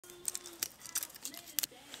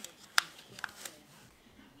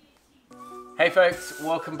Hey folks,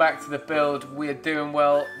 welcome back to the build. We're doing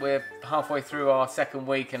well. We're halfway through our second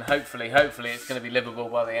week and hopefully it's going to be livable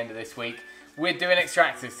by the end of this week. We're doing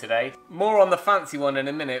extractors today. More on the fancy one in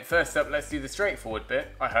a minute. First up, let's do the straightforward bit,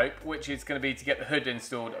 I hope, which is going to be to get the hood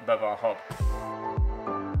installed above our hob.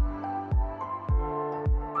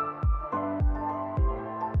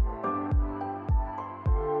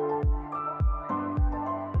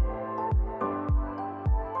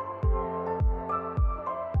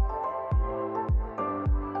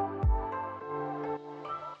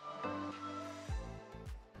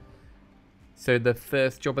 So the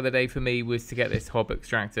first job of the day for me was to get this hob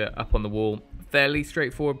extractor up on the wall. Fairly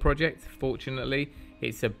straightforward project, fortunately.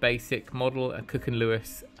 It's a basic model, a Cook &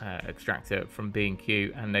 Lewis extractor from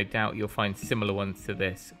B&Q, and no doubt you'll find similar ones to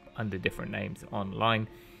this under different names online.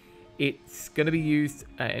 It's going to be used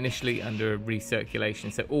initially under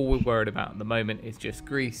recirculation, so all we're worried about at the moment is just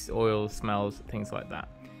grease, oil, smells, things like that.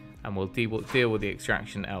 And we'll deal with the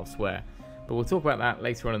extraction elsewhere. But we'll talk about that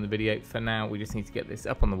later on in the video. For now, we just need to get this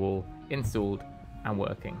up on the wall, installed and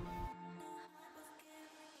working.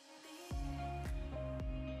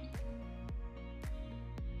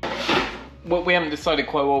 Well, we haven't decided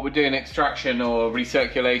quite what we're doing, extraction or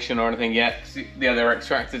recirculation or anything yet. The other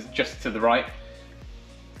extractor's just to the right.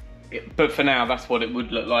 But for now, that's what it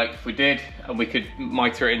would look like if we did, and we could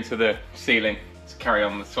mitre it into the ceiling to carry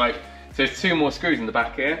on the slope. So there's two more screws in the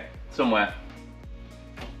back here, somewhere.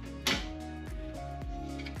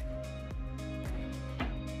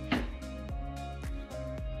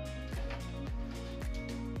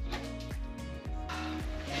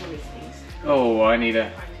 Oh, I need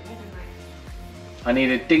a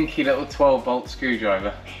dinky little 12-bolt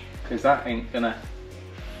screwdriver, because that ain't gonna...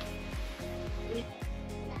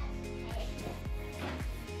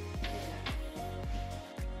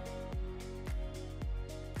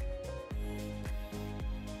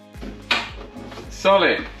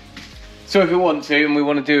 Solid. So if we want to, and we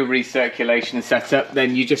want to do a recirculation setup,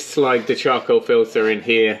 then you just slide the charcoal filter in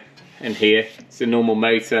here and here. It's a normal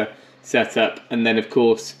motor setup, and then of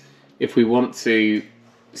course, if we want to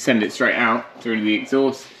send it straight out through the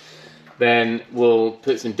exhaust, then we'll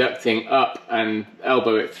put some ducting up and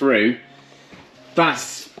elbow it through.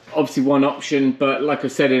 That's obviously one option, but like I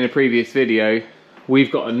said in a previous video,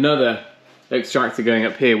 we've got another extractor going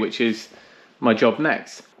up here, which is my job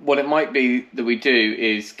next. What it might be that we do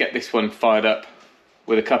is get this one fired up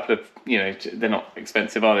with a couple of, you know, they're not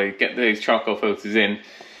expensive, are they? Get those charcoal filters in,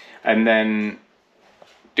 and then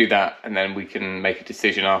do that, and then we can make a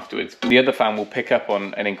decision afterwards. The other fan will pick up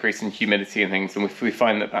on an increase in humidity and things, and if we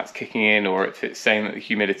find that that's kicking in, or if it's saying that the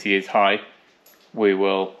humidity is high, we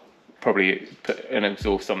will probably put an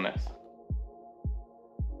exhaust on this.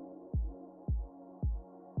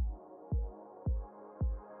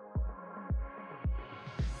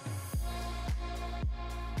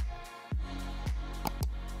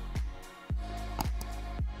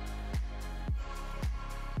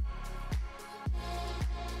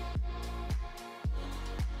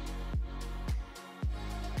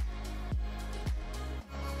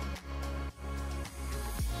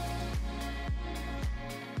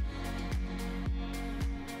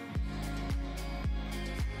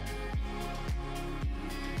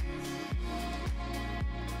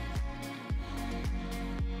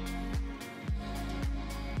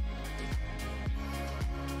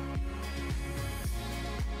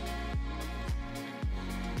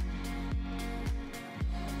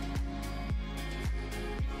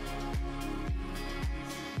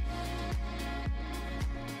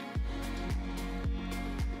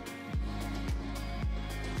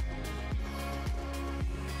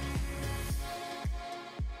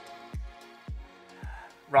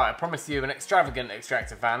 Right, I promised you an extravagant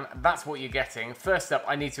extractor fan. That's what you're getting. First up,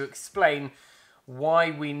 I need to explain why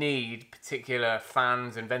we need particular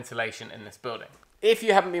fans and ventilation in this building. If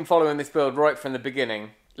you haven't been following this build right from the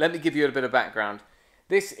beginning, let me give you a bit of background.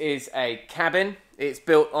 This is a cabin. It's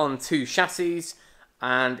built on two chassis,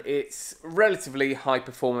 and it's relatively high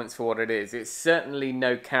performance for what it is. It's certainly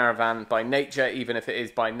no caravan by nature, even if it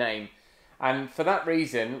is by name. And for that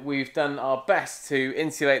reason, we've done our best to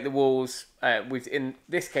insulate the walls. In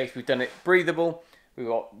this case, we've done it breathable. We've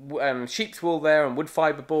got sheep's wool there and wood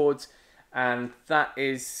fibre boards, and that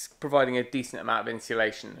is providing a decent amount of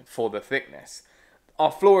insulation for the thickness.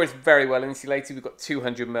 Our floor is very well insulated. We've got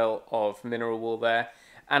 200mm of mineral wool there.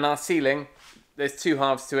 And our ceiling, there's two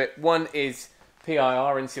halves to it. One is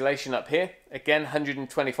PIR insulation up here. Again,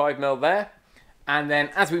 125mm there. And then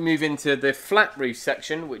as we move into the flat roof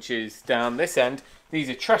section, which is down this end, these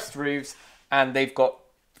are trussed roofs, and they've got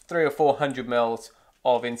 300 or 400mm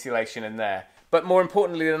of insulation in there. But more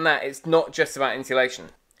importantly than that, it's not just about insulation.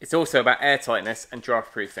 It's also about airtightness and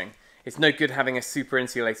draft proofing. It's no good having a super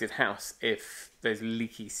insulated house if there's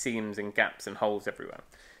leaky seams and gaps and holes everywhere.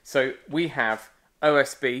 So we have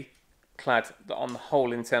OSB clad on the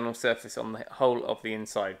whole internal surface, on the whole of the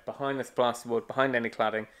inside. Behind this plasterboard, behind any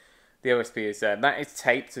cladding, the OSB is there. That is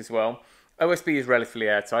taped as well. OSB is relatively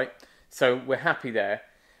airtight, so we're happy there.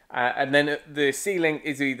 And then the ceiling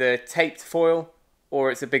is either taped foil or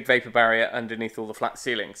it's a big vapor barrier underneath all the flat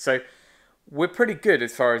ceilings. So we're pretty good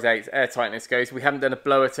as far as airtightness goes. We haven't done a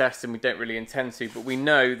blower test and we don't really intend to, but we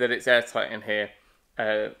know that it's airtight in here,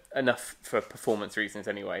 enough for performance reasons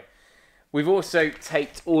anyway. We've also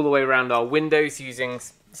taped all the way around our windows using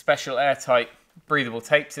special airtight breathable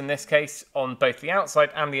tapes in this case. On both the outside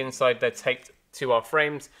and the inside, they're taped to our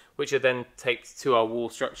frames, which are then taped to our wall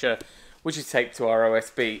structure, which is taped to our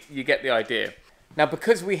OSB. You get the idea. Now,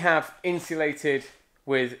 because we have insulated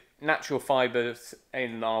with natural fibres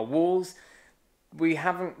in our walls, we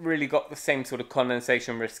haven't really got the same sort of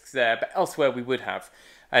condensation risks there, but elsewhere we would have.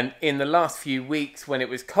 And in the last few weeks when it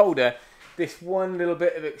was colder, this one little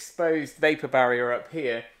bit of exposed vapor barrier up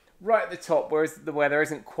here, right at the top, where there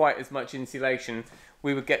isn't quite as much insulation,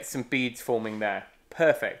 we would get some beads forming there.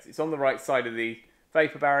 Perfect. It's on the right side of the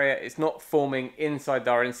vapor barrier. It's not forming inside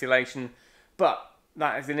our insulation, but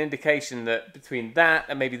that is an indication that between that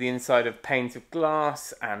and maybe the inside of panes of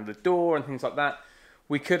glass and the door and things like that,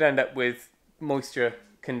 we could end up with moisture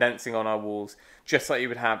condensing on our walls, just like you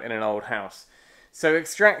would have in an old house. So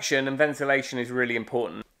extraction and ventilation is really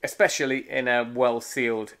important, especially in a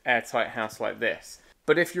well-sealed, airtight house like this.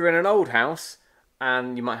 But if you're in an old house,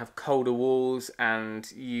 and you might have colder walls,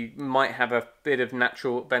 and you might have a bit of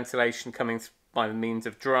natural ventilation coming by the means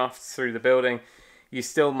of drafts through the building, you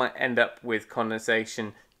still might end up with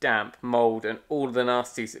condensation, damp, mould, and all of the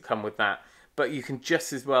nasties that come with that. But you can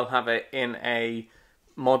just as well have it in a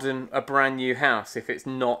brand new house if it's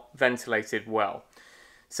not ventilated well.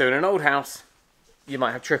 So in an old house, you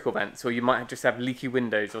might have trickle vents, or you might just have leaky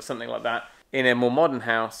windows or something like that. In a more modern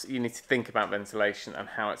house, you need to think about ventilation and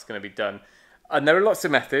how it's going to be done. And there are lots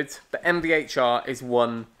of methods, but MVHR is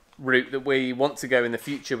one route that we want to go in the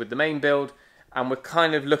future with the main build, and we're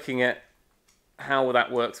kind of looking at how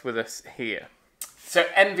that works with us here. So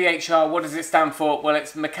MVHR, what does it stand for? Well,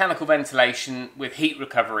 it's mechanical ventilation with heat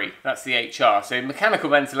recovery. That's the HR. So mechanical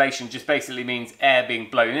ventilation just basically means air being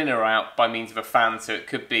blown in or out by means of a fan. So it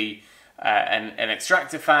could be an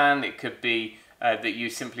extractor fan. It could be that you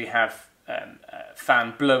simply have a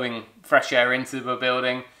fan blowing fresh air into the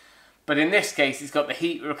building. But in this case, it's got the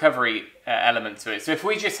heat recovery element to it. So if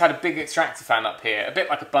we just had a big extractor fan up here, a bit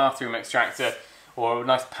like a bathroom extractor or a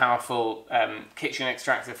nice powerful kitchen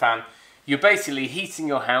extractor fan, you're basically heating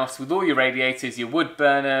your house with all your radiators, your wood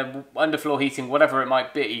burner, underfloor heating, whatever it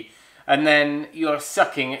might be, and then you're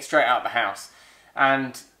sucking it straight out the house.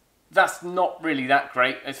 And that's not really that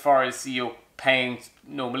great as far as you're paying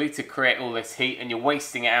normally to create all this heat, and you're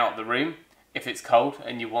wasting it out of the room if it's cold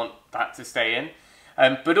and you want that to stay in.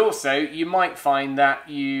 But also, you might find that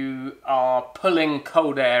you are pulling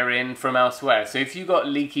cold air in from elsewhere. So if you've got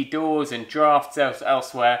leaky doors and drafts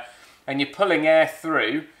elsewhere, and you're pulling air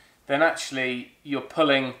through, then actually you're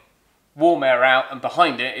pulling warm air out, and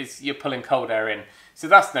behind it is you're pulling cold air in. So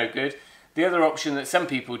that's no good. The other option that some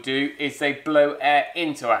people do is they blow air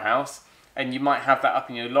into a house, and you might have that up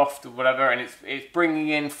in your loft or whatever, and it's bringing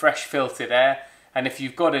in fresh filtered air. And if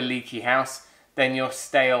you've got a leaky house, then your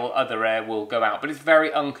stale other air will go out. But it's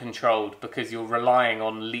very uncontrolled because you're relying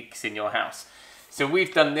on leaks in your house. So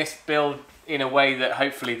we've done this build in a way that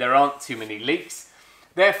hopefully there aren't too many leaks.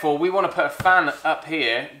 Therefore, we want to put a fan up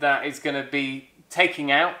here that is going to be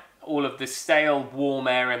taking out all of the stale warm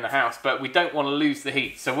air in the house, but we don't want to lose the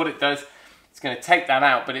heat. So what it does, it's going to take that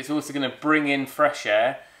out, but it's also going to bring in fresh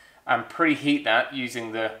air and preheat that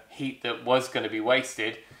using the heat that was going to be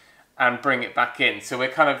wasted, and bring it back in. So we're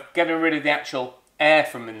kind of getting rid of the actual air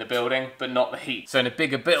from in the building, but not the heat. So in a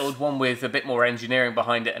bigger build, one with a bit more engineering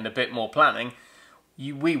behind it and a bit more planning,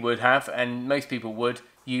 we would have, and most people would,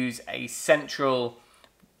 use a central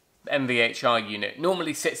MVHR unit.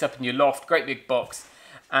 Normally sits up in your loft, great big box,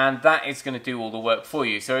 and that is going to do all the work for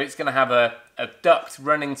you. So it's going to have a duct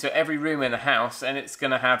running to every room in the house, and it's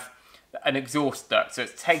going to have an exhaust duct, so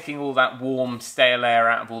it's taking all that warm, stale air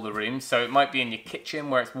out of all the rooms. So it might be in your kitchen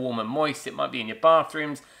where it's warm and moist, it might be in your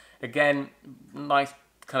bathrooms, again, nice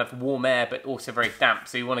kind of warm air, but also very damp,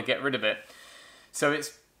 so you want to get rid of it. So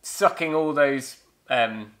it's sucking all those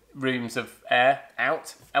rooms of air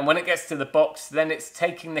out, and when it gets to the box, then it's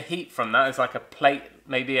taking the heat from that. It's like a plate,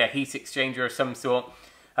 maybe a heat exchanger of some sort,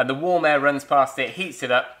 and the warm air runs past it, heats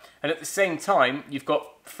it up, and at the same time, you've got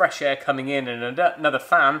fresh air coming in and another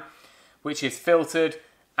fan, which is filtered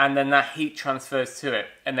and then that heat transfers to it.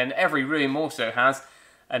 And then every room also has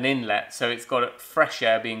an inlet, so it's got fresh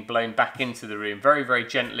air being blown back into the room very, very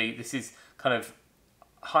gently. This is kind of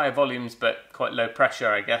higher volumes but quite low pressure,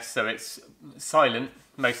 I guess, so it's silent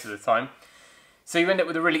most of the time. So you end up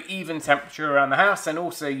with a really even temperature around the house, and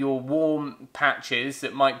also your warm patches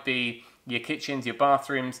that might be your kitchens, your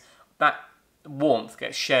bathrooms, that warmth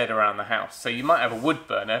gets shared around the house. So you might have a wood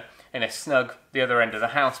burner in a snug the other end of the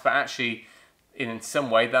house, but actually in some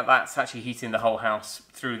way that's actually heating the whole house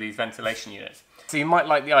through these ventilation units. So you might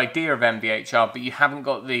like the idea of MVHR, but you haven't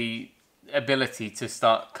got the ability to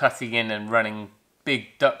start cutting in and running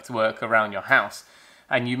big ductwork around your house.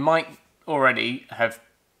 And you might already have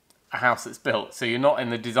a house that's built, so you're not in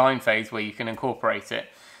the design phase where you can incorporate it.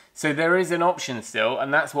 So there is an option still,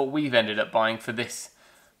 and that's what we've ended up buying for this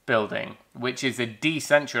building, which is a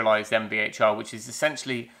decentralized MVHR, which is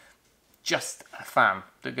essentially just a fan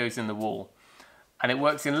that goes in the wall. And it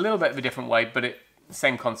works in a little bit of a different way, but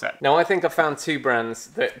same concept. Now I think I found two brands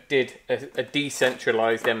that did a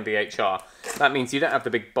decentralized MVHR. That means you don't have the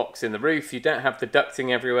big box in the roof, you don't have the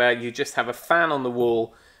ducting everywhere, you just have a fan on the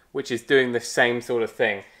wall which is doing the same sort of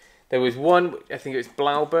thing. There was one, I think it was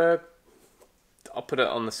Blauberg, I'll put it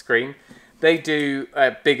on the screen. They do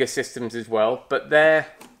bigger systems as well, but their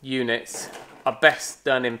units are best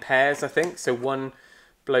done in pairs, I think. So one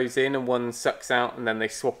blows in and one sucks out, and then they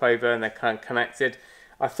swap over and they're kind of connected.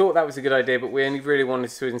 I thought that was a good idea, but we only really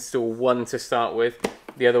wanted to install one to start with.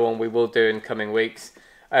 The other one we will do in coming weeks.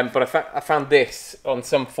 But I found this on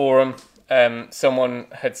some forum. Someone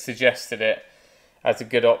had suggested it as a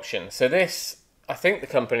good option. So this, I think the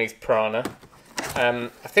company's Prana. I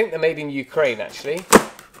think they're made in Ukraine, actually.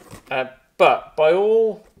 But by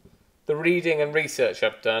all the reading and research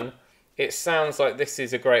I've done, it sounds like this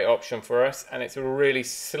is a great option for us, and it's a really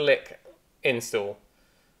slick install,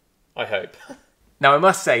 I hope. Now I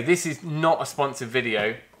must say, this is not a sponsored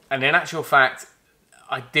video, and in actual fact,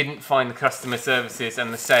 I didn't find the customer services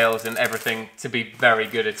and the sales and everything to be very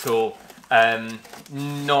good at all.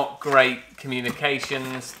 Not great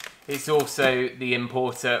communications. It's also the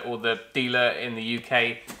importer or the dealer in the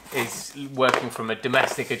UK is working from a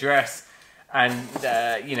domestic address, and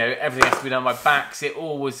you know, everything has to be done by backs. It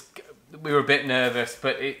all was, we were a bit nervous,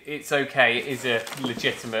 but it's okay. It is a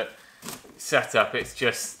legitimate setup. It's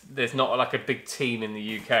just there's not like a big team in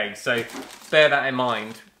the UK, so bear that in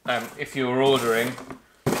mind if you're ordering.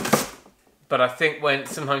 But I think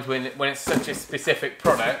sometimes when it's such a specific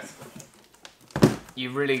product, you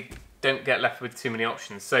really don't get left with too many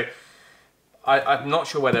options. So I'm not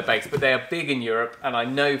sure where they're based, but they are big in Europe, and I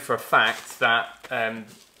know for a fact that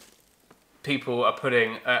people are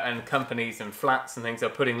putting, and companies and flats and things are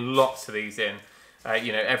putting lots of these in,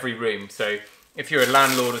 you know, every room. So if you're a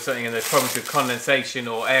landlord or something and there's problems with condensation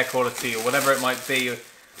or air quality or whatever it might be,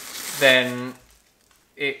 then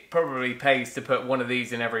it probably pays to put one of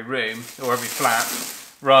these in every room or every flat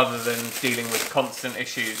rather than dealing with constant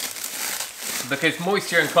issues. Because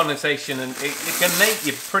moisture and condensation, and it can make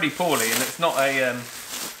you pretty poorly, and it's not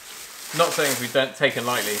not something we've taken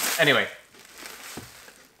lightly. Anyway,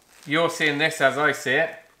 you're seeing this as I see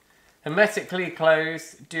it. Hermetically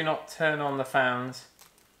closed, do not turn on the fans.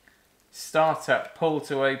 Start up, pull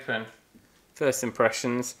to open. First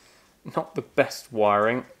impressions, not the best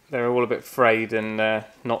wiring. They're all a bit frayed and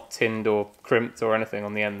not tinned or crimped or anything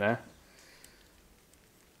on the end there.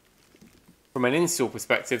 From an install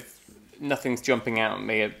perspective, nothing's jumping out at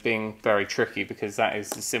me at being very tricky, because that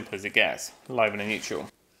is as simple as it gets, live and neutral.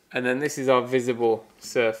 And then this is our visible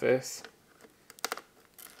surface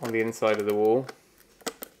on the inside of the wall.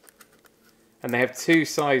 And they have two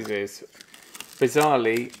sizes.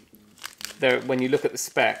 Bizarrely, when you look at the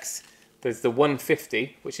specs, there's the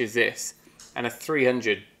 150, which is this, and a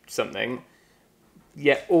 300 something,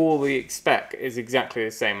 yet all the spec is exactly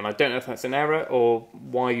the same. And I don't know if that's an error or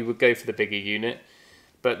why you would go for the bigger unit,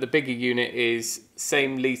 but the bigger unit is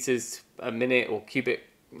same litres a minute or cubic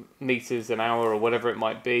meters an hour or whatever it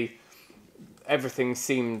might be. Everything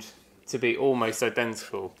seemed to be almost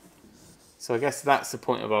identical. So I guess that's the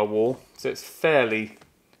point of our wall. So it's fairly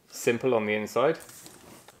simple on the inside.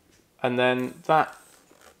 And then that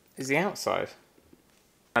is the outside.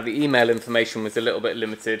 Now the email information was a little bit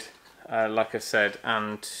limited, like I said,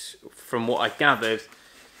 and from what I gathered,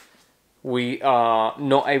 we are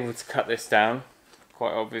not able to cut this down,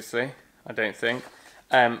 quite obviously, I don't think.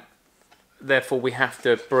 Therefore we have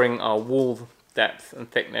to bring our wall depth and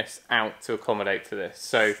thickness out to accommodate for this.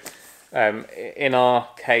 So in our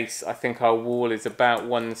case, I think our wall is about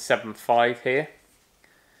 175 here.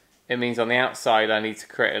 It means on the outside I need to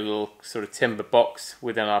create a little sort of timber box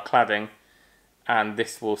within our cladding, and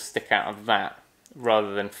this will stick out of that.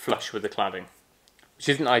 rather than flush with the cladding, which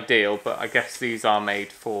isn't ideal, but I guess these are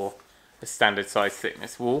made for a standard size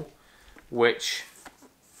thickness wall, which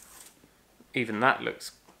even that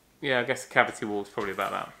looks, yeah, I guess the cavity wall is probably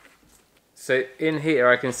about that. So in here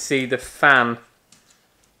I can see the fan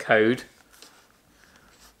code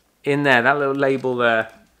in there, that little label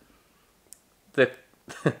there. The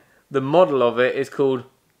the model of it is called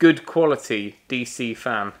Good Quality DC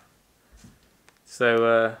Fan.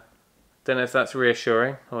 So don't know if that's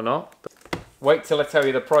reassuring or not. Wait till I tell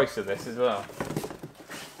you the price of this as well.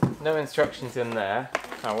 No instructions in there.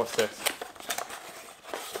 Oh, what's this?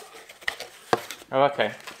 Oh,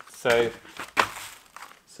 okay. So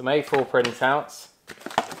some A4 printouts.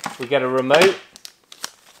 We get a remote.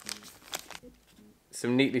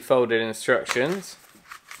 Some neatly folded instructions.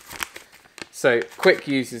 So, quick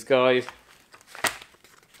user's guide.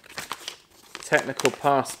 Technical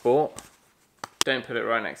passport. Don't put it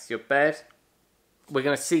right next to your bed. We're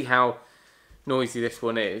going to see how noisy this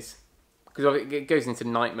one is, because it goes into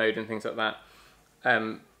night mode and things like that,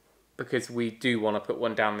 because we do want to put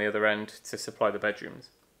one down the other end to supply the bedrooms.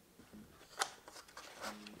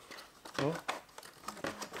 Oh.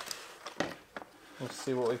 Let's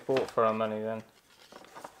see what we've bought for our money then.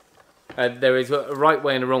 There is a right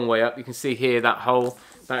way and a wrong way up. You can see here that hole,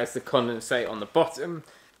 that is the condensate on the bottom.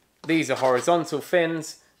 These are horizontal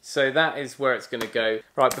fins, so that is where it's going to go.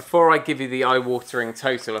 Right, before I give you the eye-watering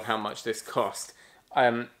total of how much this cost,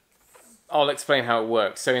 I'll explain how it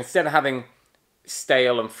works. So instead of having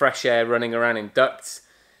stale and fresh air running around in ducts,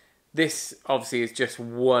 this obviously is just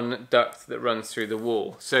one duct that runs through the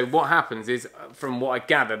wall. So what happens is, from what I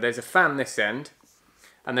gather, there's a fan this end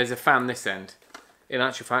and there's a fan this end. In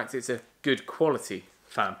actual fact, it's a good quality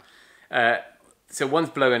fan. So one's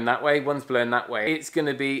blowing that way, one's blowing that way. It's going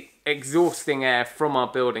to be exhausting air from our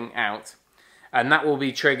building out, and that will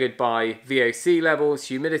be triggered by VOC levels,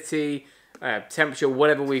 humidity, temperature,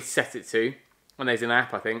 whatever we set it to. And there's an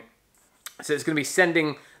app, I think. So it's going to be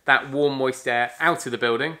sending that warm, moist air out of the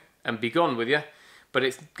building and be gone with you, but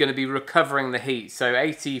it's going to be recovering the heat. So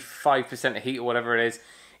 85% of heat, or whatever it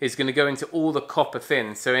is going to go into all the copper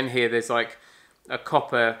fins. So in here there's like a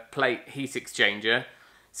copper plate heat exchanger.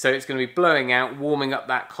 So it's going to be blowing out, warming up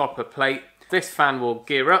that copper plate. This fan will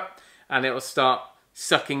gear up and it will start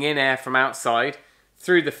sucking in air from outside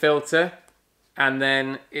through the filter, and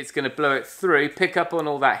then it's going to blow it through, pick up on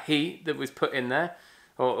all that heat that was put in there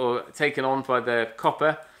or taken on by the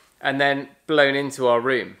copper, and then blown into our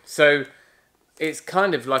room. So it's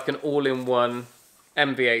kind of like an all-in-one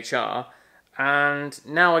MVHR, and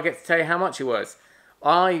now I get to tell you how much it was.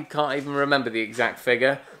 I can't even remember the exact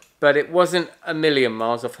figure, but it wasn't a million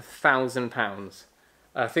miles off £1,000.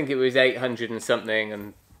 I think it was 800 and something,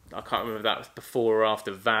 and I can't remember if that was before or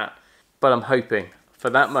after VAT. But I'm hoping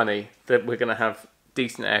for that money that we're going to have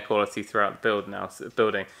decent air quality throughout the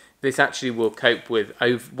building. This actually will cope with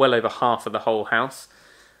well over half of the whole house.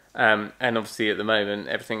 And obviously at the moment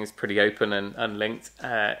everything is pretty open and linked.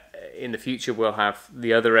 In the future we'll have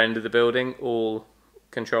the other end of the building all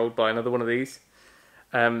controlled by another one of these.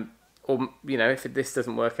 Or, you know, if this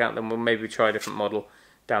doesn't work out, then we'll maybe try a different model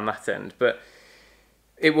down that end. But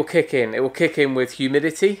it will kick in. It will kick in with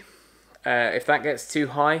humidity. If that gets too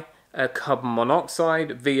high, carbon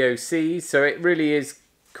monoxide, VOC. So it really is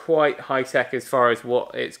quite high tech as far as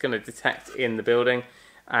what it's going to detect in the building,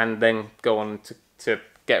 and then go on to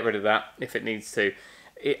get rid of that if it needs to.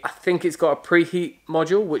 I think it's got a preheat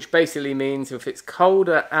module, which basically means if it's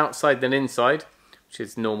colder outside than inside, which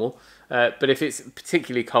is normal, but if it's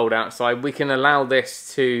particularly cold outside, we can allow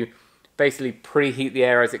this to basically preheat the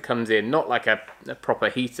air as it comes in. Not like a proper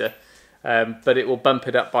heater, but it will bump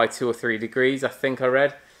it up by 2 or 3 degrees, I think I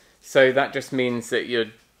read. So that just means that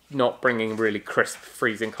you're not bringing really crisp,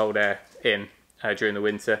 freezing cold air in during the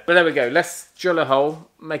winter. But there we go. Let's drill a hole,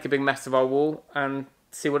 make a big mess of our wall, and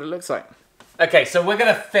see what it looks like. Okay, so we're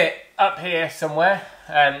going to fit up here somewhere.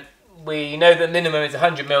 We know the minimum is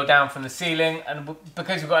 100mm down from the ceiling, and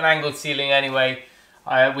because we've got an angled ceiling anyway,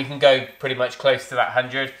 we can go pretty much close to that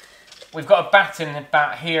 100. We've got a batten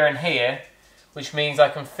about here and here, which means I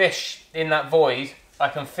can fish in that void. I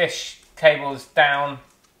can fish cables down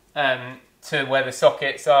to where the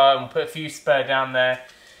sockets are, and put a few spur down there,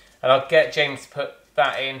 and I'll get James to put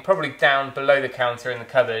that in, probably down below the counter in the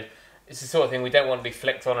cupboard. It's the sort of thing we don't want to be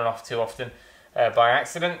flicked on and off too often by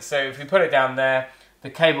accident. So if we put it down there, the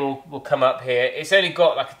cable will come up here. It's only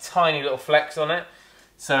got like a tiny little flex on it,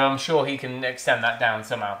 so I'm sure he can extend that down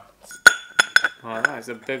somehow. Alright, that is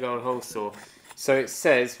a big old hole saw. So it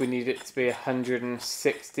says we need it to be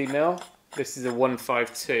 160mm. This is a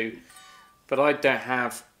 152, but I don't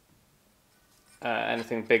have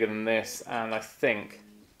anything bigger than this, and I think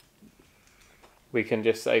we can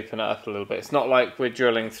just open it up a little bit. It's not like we're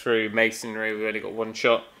drilling through masonry, we've only got one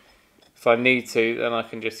shot. If I need to, then I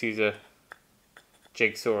can just use a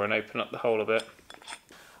jigsaw and open up the hole a bit.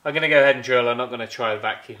 I'm going to go ahead and drill, I'm not going to try a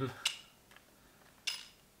vacuum.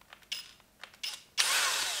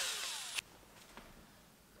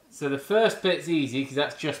 So the first bit's easy because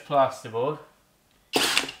that's just plasterboard.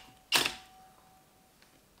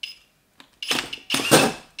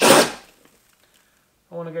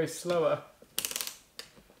 I want to go slower.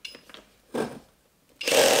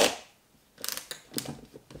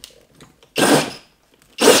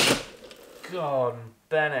 God,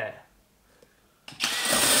 Bennett.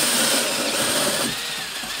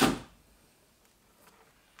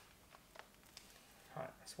 Right,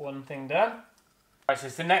 that's one thing done. Right, so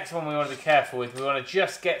it's the next one we want to be careful with. We want to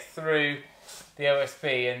just get through the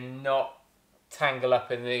OSB and not tangle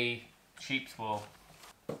up in the sheep's wool.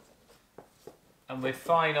 And we're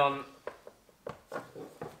fine on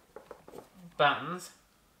battens.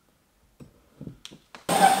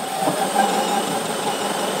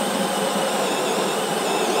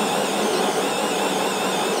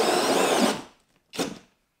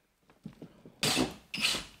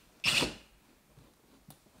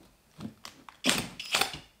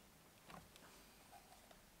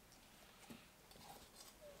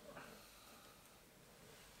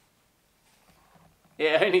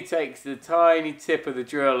 It only takes the tiny tip of the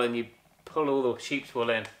drill and you pull all the sheep's wool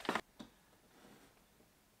in.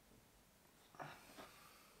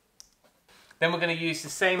 Then we're going to use the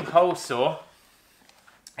same hole saw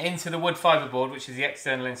into the wood fibre board, which is the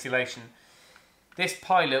external insulation. This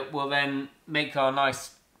pilot will then make our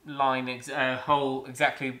nice line hole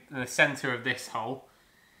exactly in the centre of this hole.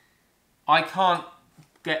 I can't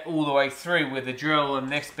get all the way through with the drill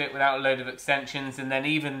and this bit without a load of extensions, and then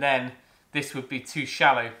even then this would be too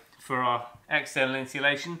shallow for our external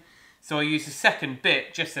insulation. So I use a second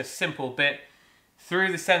bit, just a simple bit,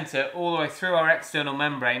 through the centre, all the way through our external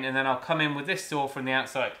membrane, and then I'll come in with this saw from the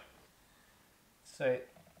outside. So,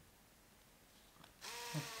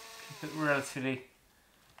 keep it relatively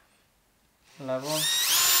level.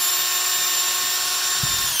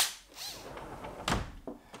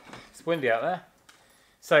 It's windy out there.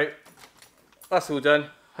 So, that's all done.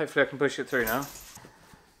 Hopefully I can push it through now.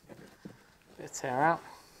 Bit of tear out.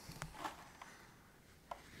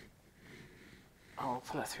 Oh, I'll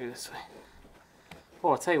pull it through this way.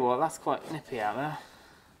 Oh, I'll tell you what, that's quite nippy out there.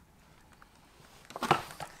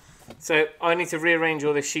 So I need to rearrange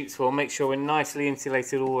all this sheep's wool, make sure we're nicely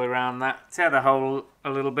insulated all the way around that, tear the hole a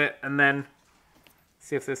little bit, and then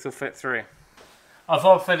see if this will fit through. I've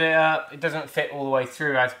offered it up, it doesn't fit all the way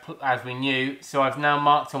through as we knew, so I've now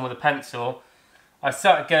marked on with a pencil. I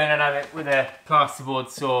started going in at it with a plasterboard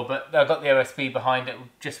saw, but I got the OSB behind it,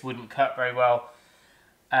 just wouldn't cut very well.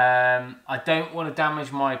 I don't want to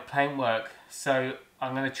damage my paintwork, so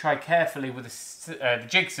I'm going to try carefully with the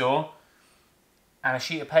jigsaw and a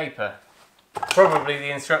sheet of paper, probably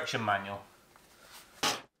the instruction manual.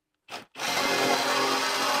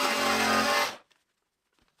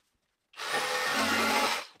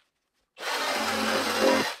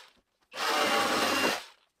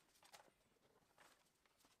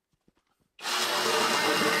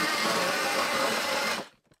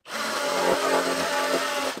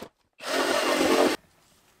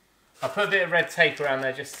 I put a bit of red tape around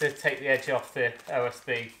there just to take the edge off the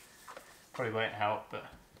OSB. Probably won't help, but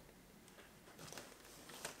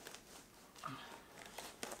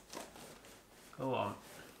go on.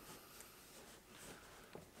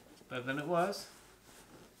 It's better than it was.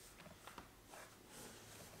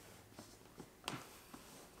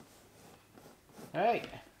 Hey,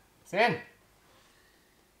 it's in.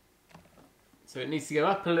 So it needs to go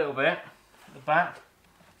up a little bit at the back,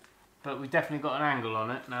 but we've definitely got an angle on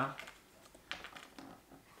it now.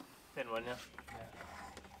 Thin one, yeah.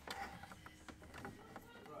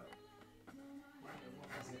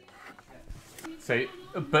 So,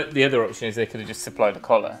 but the other option is they could have just supplied a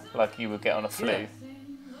collar, like you would get on a flue.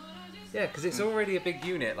 Yeah, because it's already a big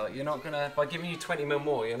unit. Like you're not gonna, by giving you 20mm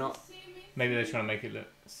more, you're not. Maybe they're trying to make it look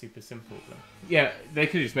super simple. But yeah, they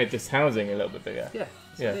could have just made this housing a little bit bigger. Yeah,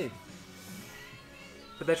 yeah. Indeed.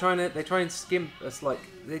 But they try and skimp us. Like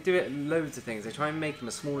they do it in loads of things. They try and make them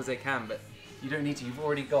as small as they can, but you don't need to. You've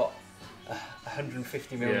already got a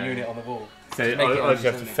 150mm unit on the wall. So I just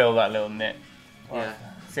have to fill that little nit. Yeah.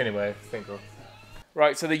 It's the only way I think of.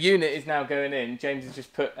 Right, so the unit is now going in. James has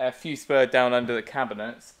just put a few spur down under the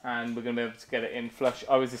cabinets, and we're going to be able to get it in flush.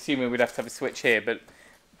 I was assuming we'd have to have a switch here, but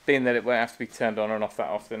being that it won't have to be turned on and off that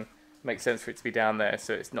often, it makes sense for it to be down there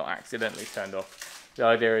so it's not accidentally turned off. The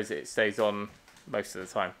idea is it stays on most of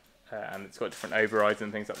the time. And it's got different overrides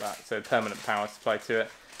and things like that, so permanent power supply to it.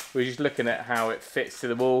 We're just looking at how it fits to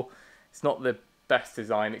the wall. It's not the best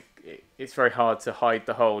design. It's very hard to hide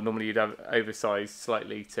the hole. Normally you'd have oversized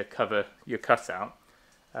slightly to cover your cutout.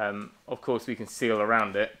 Of course we can seal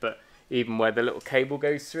around it, but even where the little cable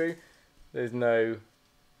goes through, there's no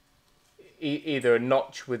either a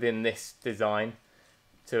notch within this design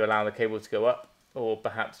to allow the cable to go up, or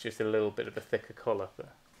perhaps just a little bit of a thicker collar.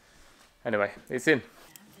 But anyway, it's in.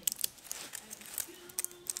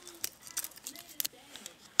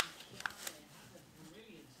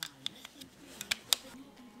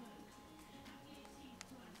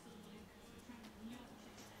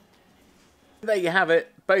 There you have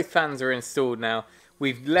it, both fans are installed now.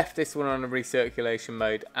 We've left this one on a recirculation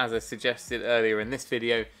mode as I suggested earlier in this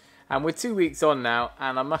video, and we're 2 weeks on now,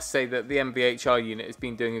 and I must say that the MVHR unit has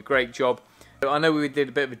been doing a great job. I know we did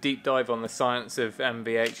a bit of a deep dive on the science of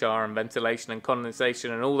MVHR and ventilation and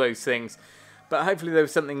condensation and all those things, but hopefully there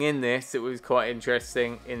was something in this that was quite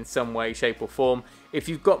interesting in some way, shape or form. If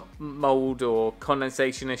you've got mould or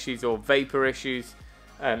condensation issues or vapour issues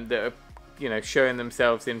that are showing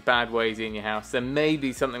themselves in bad ways in your house, then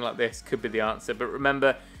maybe something like this could be the answer. But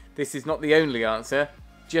remember, this is not the only answer.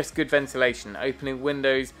 Just good ventilation, opening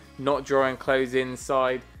windows, not drawing clothes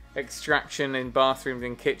inside, extraction in bathrooms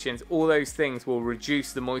and kitchens, all those things will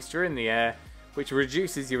reduce the moisture in the air, which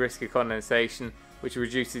reduces your risk of condensation, which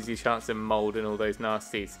reduces your chance of mould and all those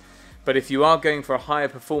nasties. But if you are going for a higher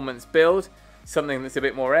performance build, something that's a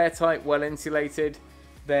bit more airtight, well insulated,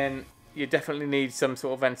 then you definitely need some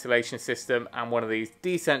sort of ventilation system, and one of these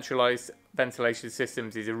decentralized ventilation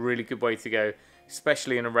systems is a really good way to go,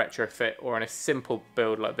 especially in a retrofit or in a simple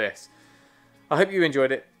build like this. I hope you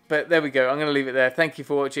enjoyed it, but there we go. I'm going to leave it there. Thank you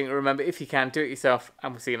for watching. Remember, if you can, do it yourself,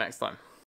 and we'll see you next time.